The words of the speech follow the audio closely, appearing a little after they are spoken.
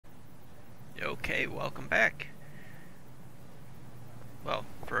Okay, welcome back. Well,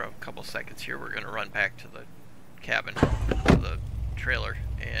 for a couple seconds here, we're going to run back to the cabin, to the trailer,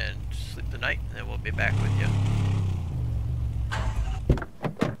 and sleep the night, and then we'll be back with you.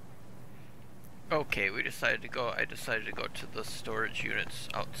 Okay, I decided to go to the storage units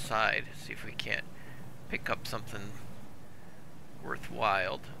outside, see if we can't pick up something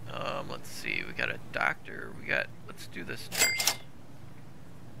worthwhile. Let's see, we got a doctor, let's do this nurse.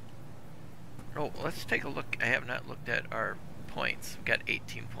 Oh, let's take a look. I have not looked at our points. We've got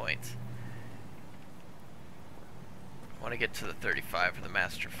 18 points. I want to get to the 35 for the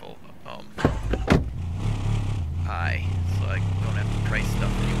masterful eye, so I don't have to price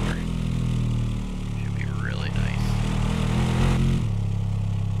stuff anymore. Should be really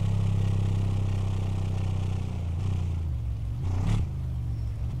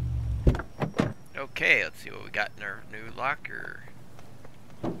nice. Okay, let's see what we got in our new locker.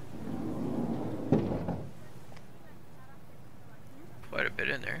 Quite a bit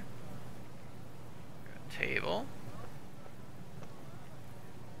in there. Got a table.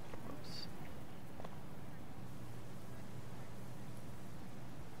 Whoops.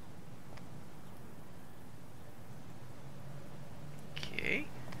 Okay.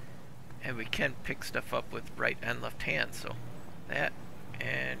 And we can pick stuff up with right and left hand, so that.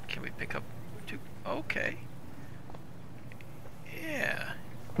 And can we pick up two? Okay. Yeah.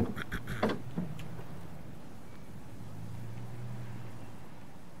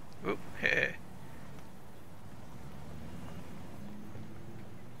 Oop, hey.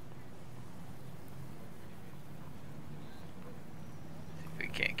 See if we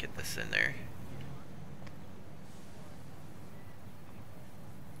can't get this in there.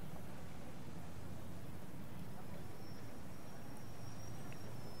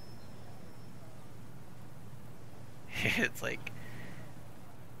 It's like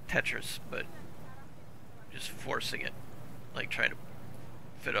Tetris, but just forcing it, like trying to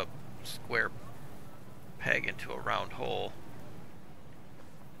fit a square peg into a round hole.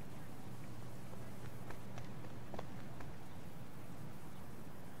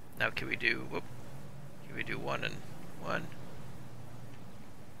 Now can we do one and one?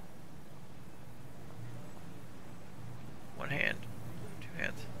 One hand, two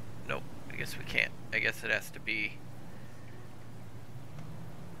hands? Nope, I guess we can't. I guess it has to be,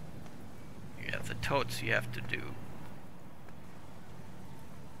 yeah, the totes you have to do.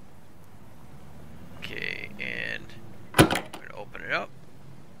 Okay, and I'm going to open it up.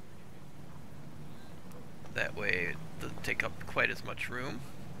 That way it doesn't take up quite as much room.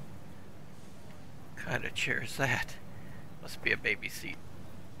 What kind of chair is that? Must be a baby seat.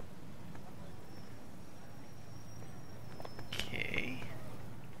 Okay.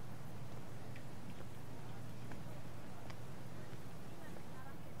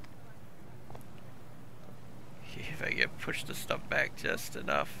 If I get push the stuff back just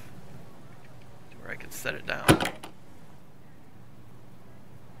enough where I can set it down.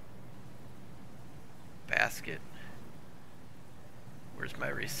 Basket. Where's my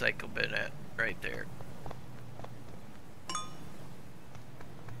recycle bin at? Right there.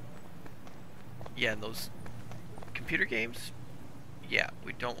 Yeah, and those computer games, yeah,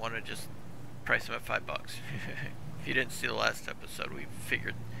 we don't want to just price them at $5. If you didn't see the last episode, we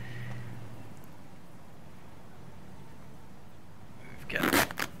figured we've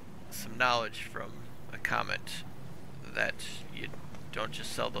got some knowledge from a comment that you don't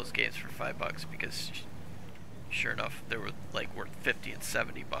just sell those games for $5, because sure enough they were like worth 50 and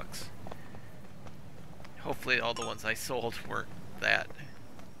 70 bucks. Hopefully all the ones I sold weren't that.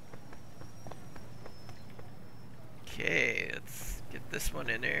 Okay, let's get this one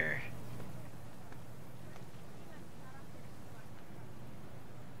in there.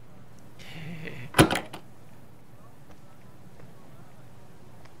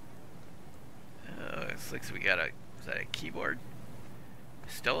 Looks like we got is that a keyboard?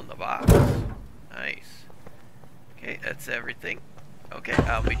 Still in the box. Nice. Okay, that's everything. Okay,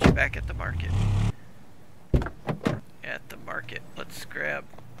 I'll meet you back at the market. At the market, let's grab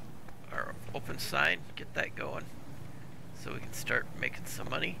our open sign, get that going, so we can start making some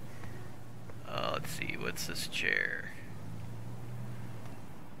money. Let's see, what's this chair?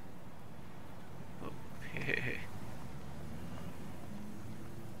 Oh,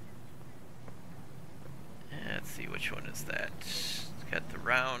 let's see, which one is that? It's got the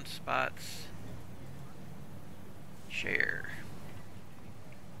round spots. Chair.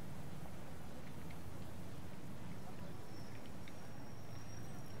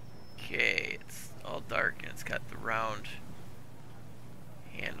 Okay, it's all dark and it's got the round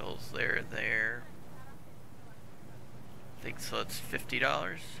handles there and there. I think so, it's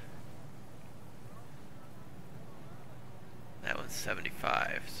 $50. that's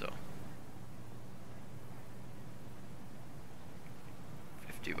 75, so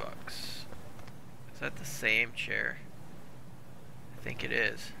 50 bucks. Is that the same chair? I think it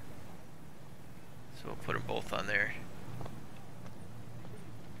is. So we'll put them both on there.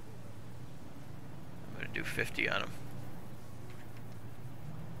 I'm gonna do 50 on them.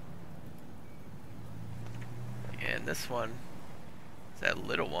 And this one is that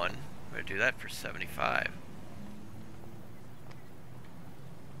little one. I'm gonna do that for 75.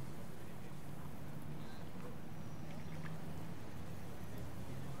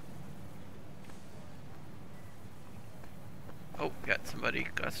 Oh, got somebody,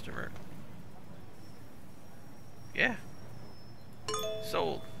 customer. Yeah.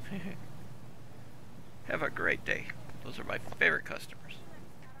 Sold. Have a great day. Those are my favorite customers.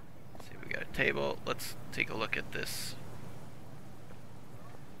 Let's see, we got a table. Let's take a look at this.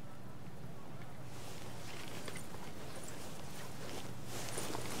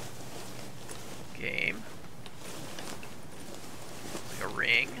 Game. Like a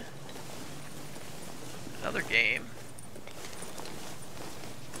ring. Another game.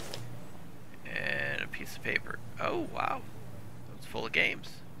 And a piece of paper. Oh, wow. It's full of games.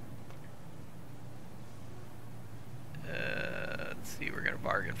 Let's see, we're going to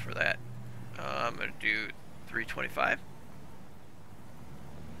bargain for that. I'm going to do $325. How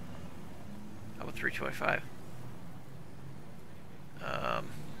about $325?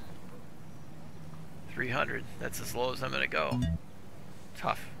 300. That's as low as I'm going to go.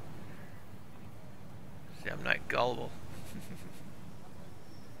 Tough. See, I'm not gullible.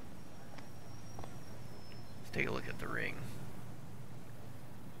 Let's take a look at the ring.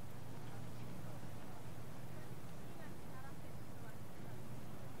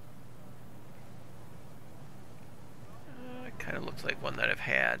 It kind of looks like one that I've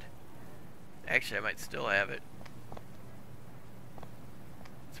had. Actually, I might still have it.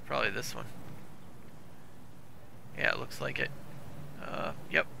 It's probably this one. Yeah, it looks like it.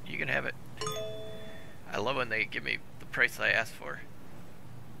 Yep, you can have it. I love when they give me the price I asked for.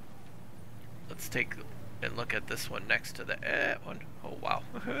 Let's take and look at this one next to the one. Oh wow,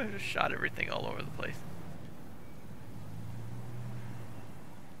 just shot everything all over the place.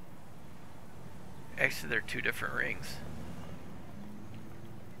 Actually, they're two different rings.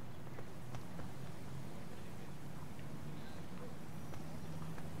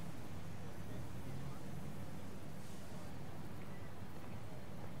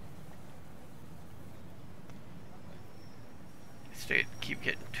 Keep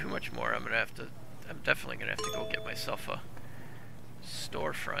getting too much more. I'm definitely gonna have to go get myself a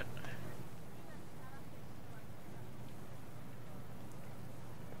storefront.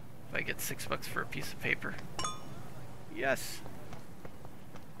 If I get $6 for a piece of paper. Yes.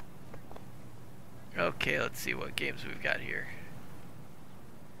 Okay, let's see what games we've got here.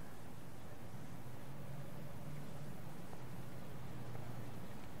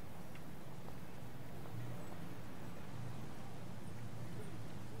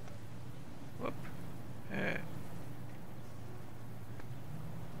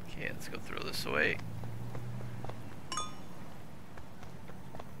 Okay, let's go throw this away.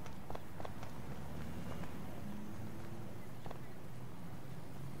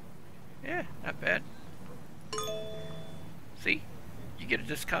 Yeah, not bad. See? You get a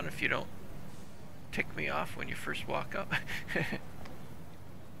discount if you don't tick me off when you first walk up.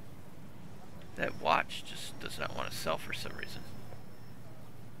 That watch just does not want to sell for some reason.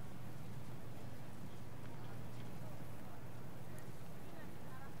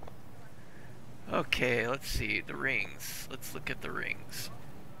 Okay, let's see, the rings. Let's look at the rings.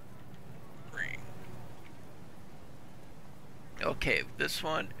 Ring. Okay, this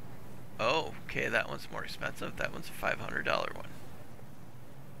one. Oh, okay, that one's more expensive. That one's a $500 one.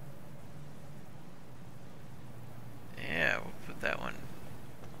 Yeah, we'll put that one.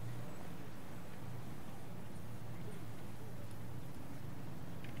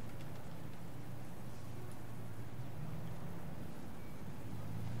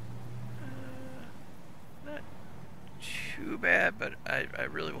 Not too bad, but I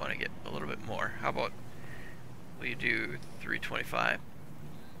really want to get a little bit more. How about, will you do $325?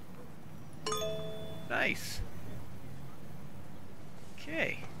 Nice.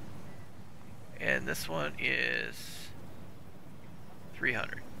 Okay. And this one is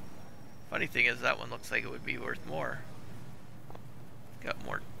 $300. Funny thing is, that one looks like it would be worth more. Got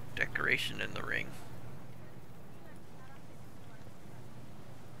more decoration in the ring.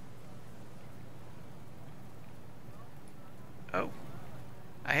 Oh,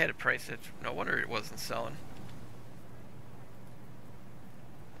 I had a price that, no wonder it wasn't selling.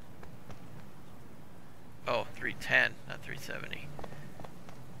 Oh, 310, not 370.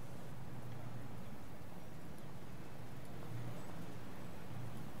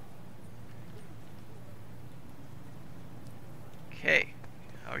 Okay,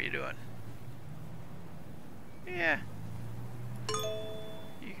 how are you doing? Yeah.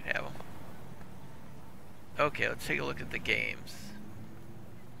 You can have them. Okay, let's take a look at the games.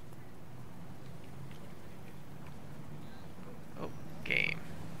 Oh, game.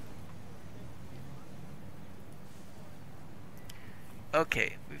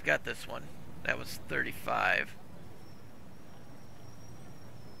 Okay, we've got this one. That was 35.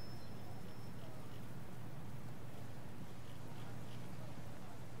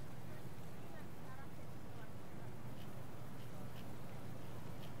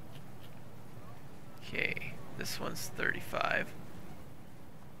 Okay, this one's 35.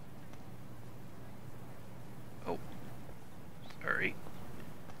 Oh, sorry.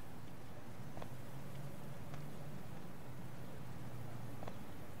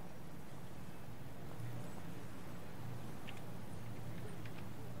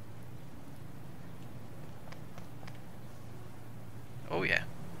 Oh yeah.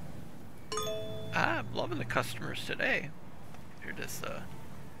 I'm loving the customers today. Here this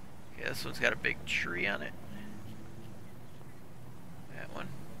okay, this one's got a big tree on it. That one.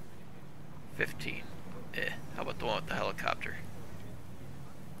 15. How about the one with the helicopter?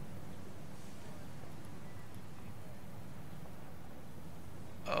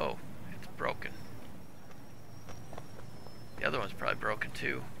 Oh, it's broken. The other one's probably broken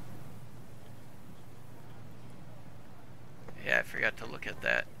too. Yeah, I forgot to look at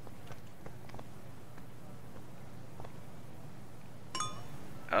that.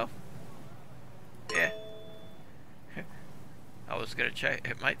 Oh. Yeah. I was gonna check.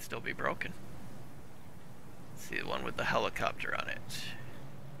 It might still be broken. Let's see the one with the helicopter on it.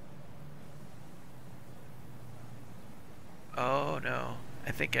 Oh no.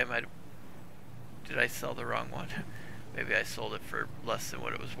 I think I might. Did I sell the wrong one? Maybe I sold it for less than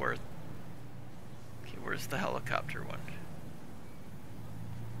what it was worth. Okay, where's the helicopter one?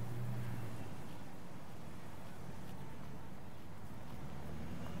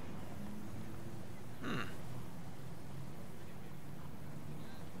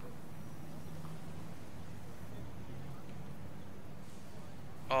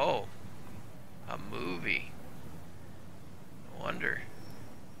 Oh, a movie. No wonder.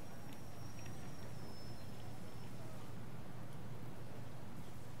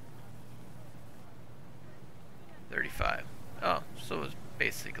 $35. Oh, so it was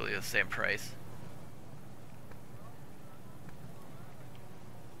basically the same price.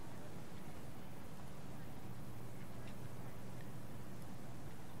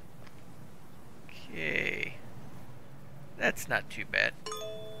 Okay. That's not too bad.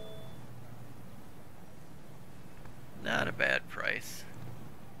 Not a bad price.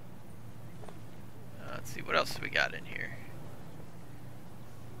 Let's see, what else we got in here?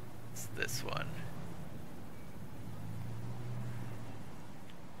 It's this one.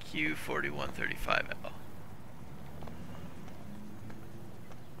 Q4135L.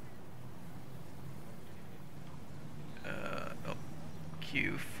 Oh,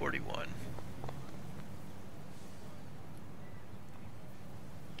 Q41.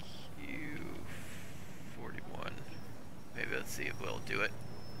 Q41. Maybe let's see if we'll do it.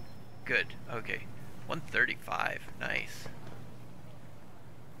 Good. Okay. 135. Nice.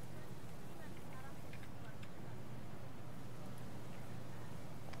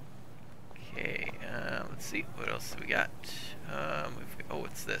 Okay. Let's see what else we got. Oh,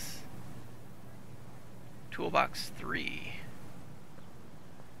 what's this? Toolbox 3.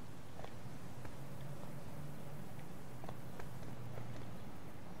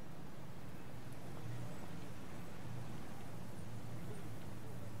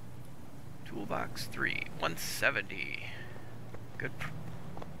 Toolbox 3, 170. Good.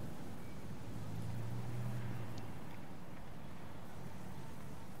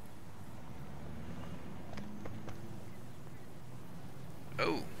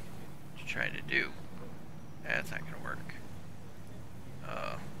 Oh, what you trying to do? That's not gonna work.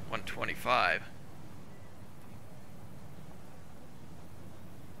 125.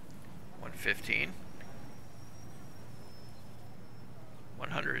 115.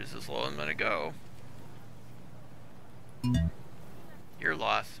 100 is as low as I'm gonna go. Your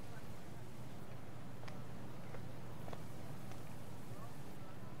loss.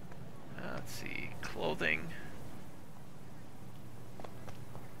 Let's see, clothing.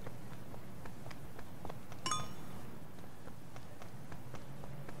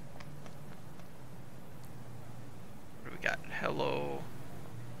 What do we got? Hello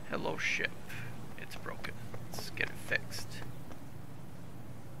ship. It's it's broken. Let's get it fixed.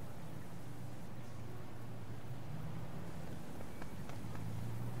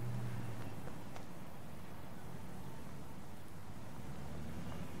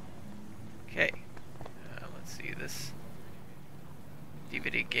 Okay, let's see this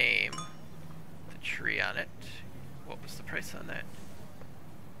DVD game, the tree on it. What was the price on that?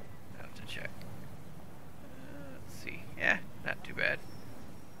 I have to check. Let's see. Yeah, not too bad.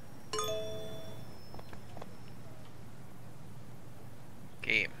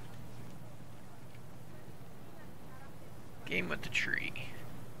 Game. Game with the tree.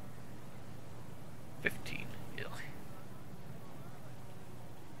 15. Ew.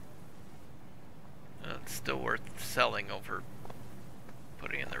 It's still worth selling over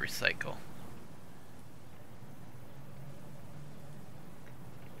putting in the recycle.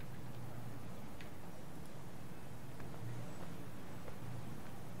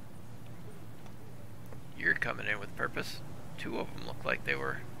 You're coming in with purpose. Two of them look like they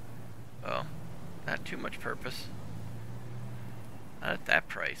were, well, not too much purpose. Not at that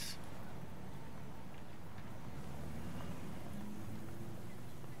price.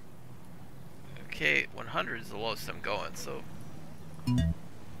 Okay, 100 is the lowest I'm going, so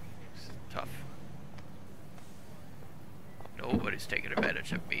it's tough. Nobody's taking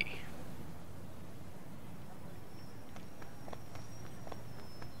advantage of me.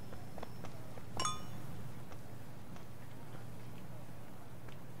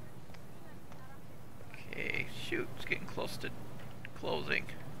 Okay, shoot, it's getting close to closing.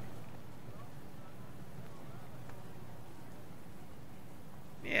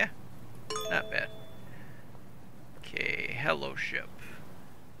 Yeah, not bad. Okay, hello ship.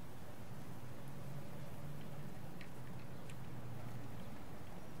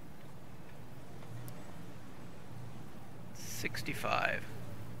 $65.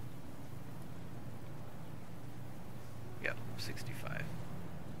 Yep, 65.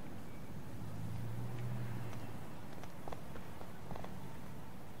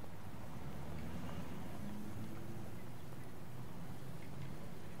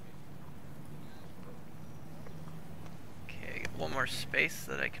 Okay, one more space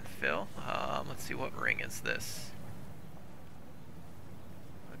that I can fill. Let's see, what ring is this?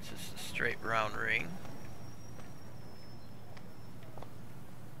 It's just a straight round ring.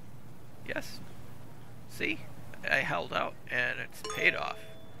 Yes. See? I held out and it's paid off.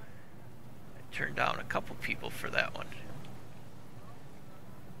 I turned down a couple people for that one.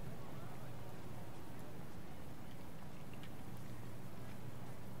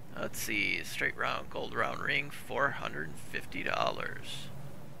 Let's see, straight round gold round ring, $450.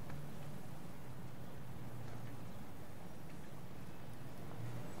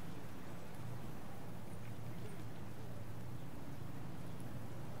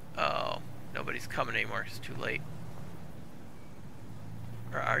 Oh, nobody's coming anymore. It's too late.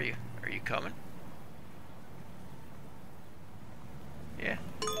 Or are you? Are you coming? Yeah.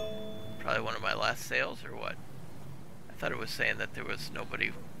 Probably one of my last sales or what? I thought it was saying that there was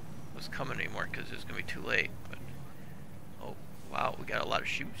nobody was coming anymore because it was going to be too late. But oh, wow, we got a lot of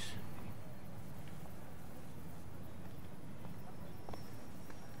shoes.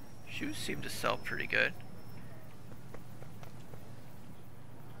 Shoes seem to sell pretty good.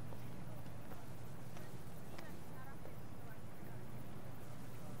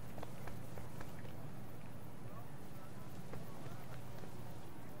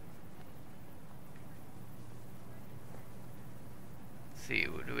 See,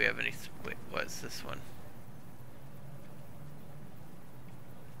 do we have any? Wait, what's this one?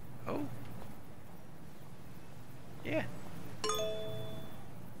 Oh, yeah.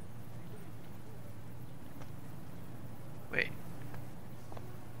 Wait.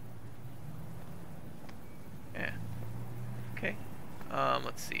 Yeah. Okay.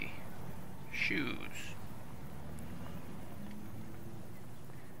 Let's see. Shoes.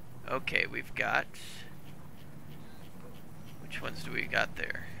 Okay, we've got. Which ones do we got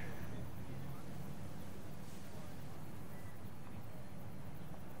there?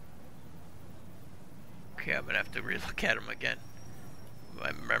 Okay, I'm gonna have to relook at them again.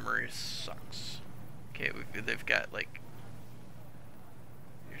 My memory sucks. Okay, they've got like,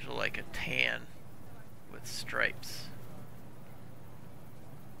 here's like a tan with stripes.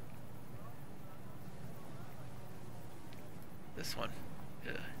 This one.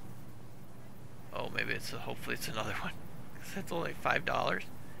 Ugh. Oh, maybe it's hopefully it's another one. That's only $5.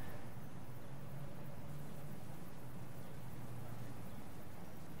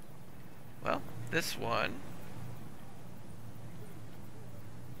 Well, this one.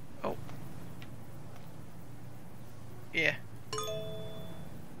 Oh.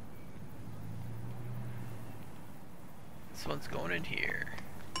 This one's going in here.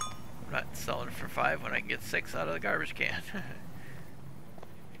 I'm not selling it for 5 when I can get 6 out of the garbage can.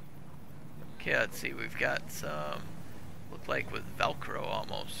 Okay, let's see. We've got some, look like with Velcro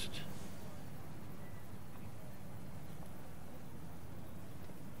almost.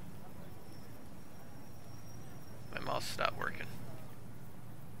 My mouse stopped working.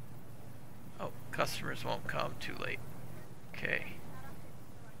 Oh, customers won't come, too late. Okay.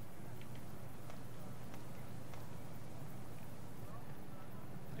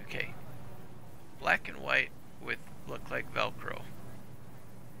 Okay. Black and white with look like Velcro.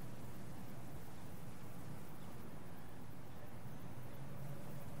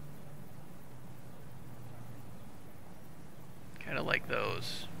 Kind of like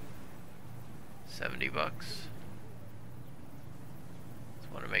those. 70 bucks.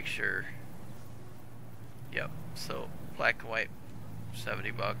 Just want to make sure. Yep, so black and white,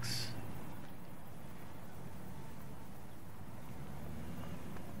 70 bucks.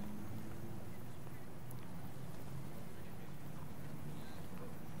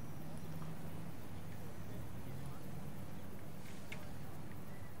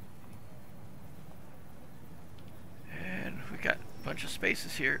 And we got a bunch of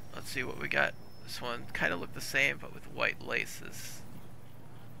spaces here. Let's see what we got. This one kind of looked the same, but with white laces.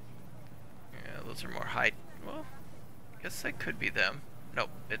 Yeah, those are more high. Well, I guess that could be them. Nope,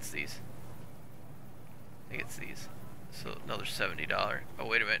 it's these. I think it's these. So another $70. Oh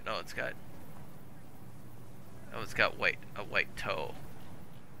wait a minute, no, it's got. Oh, it's got a white toe.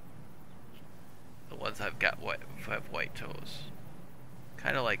 The ones I've got have white toes.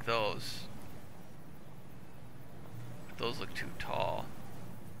 Kind of like those. But those look too tall.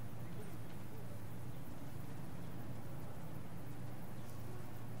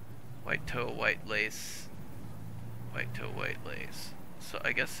 White toe, white lace. White toe, white lace. So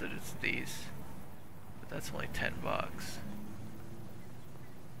I guess that it's these. But that's only 10 bucks.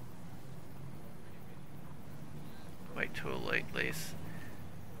 White toe, white lace.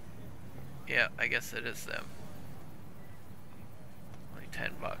 Yeah, I guess it is them. Only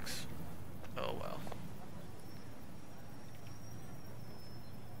 10 bucks. Oh well.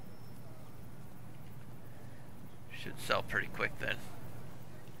 Should sell pretty quick then.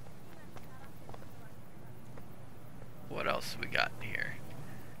 What else we got in here?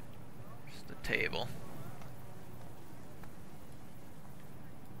 Just a table.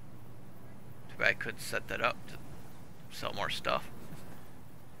 Too bad I couldn't set that up to sell more stuff.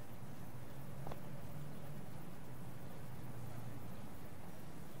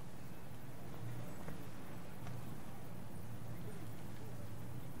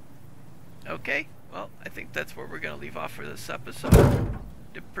 Okay, well, I think that's where we're gonna leave off for this episode.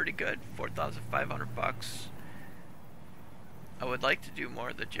 Did pretty good, 4,500 bucks. I would like to do more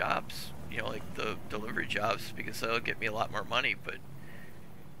of the jobs, you know, like the delivery jobs, because they'll get me a lot more money, but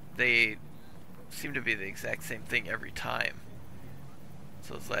they seem to be the exact same thing every time.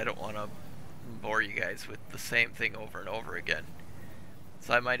 So it's like I don't want to bore you guys with the same thing over and over again.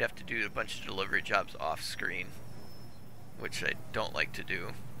 So I might have to do a bunch of delivery jobs off screen, which I don't like to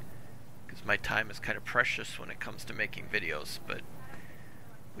do, because my time is kind of precious when it comes to making videos. But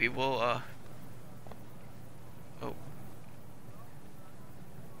we will,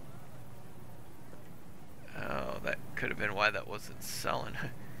 Oh, that could have been why that wasn't selling.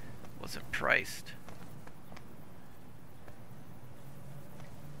 Wasn't priced.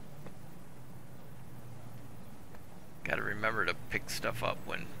 Gotta remember to pick stuff up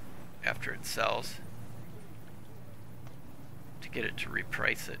when after it sells to get it to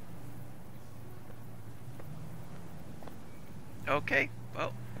reprice it. Okay,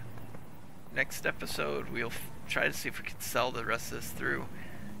 well, next episode we'll try to see if we can sell the rest of this through,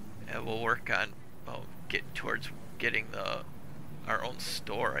 and we'll work on get towards getting our own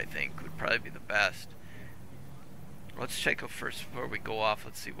store. I think would probably be the best. Let's check out first before we go off.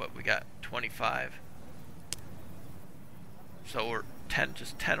 Let's see what we got. 25. So we're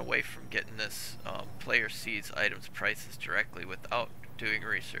just 10 away from getting this player sees items prices directly without doing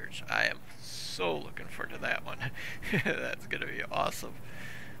research. I am so looking forward to that one. That's gonna be awesome.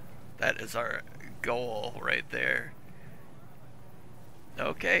 That is our goal right there.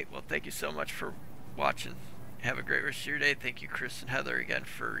 Okay, well, thank you so much for watching. Have a great rest of your day. Thank you, Chris and Heather, again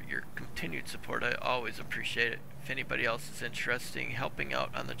for your continued support. I always appreciate it. If anybody else is interested in helping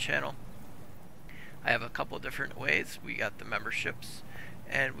out on the channel, I have a couple of different ways. We got the memberships,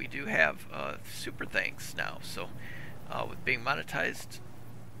 and we do have super thanks now. So with being monetized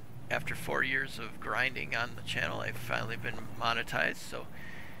after 4 years of grinding on the channel, I've finally been monetized. So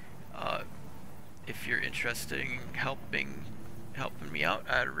if you're interested in helping me out,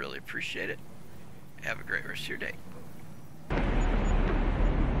 I'd really appreciate it. Have a great rest of your day.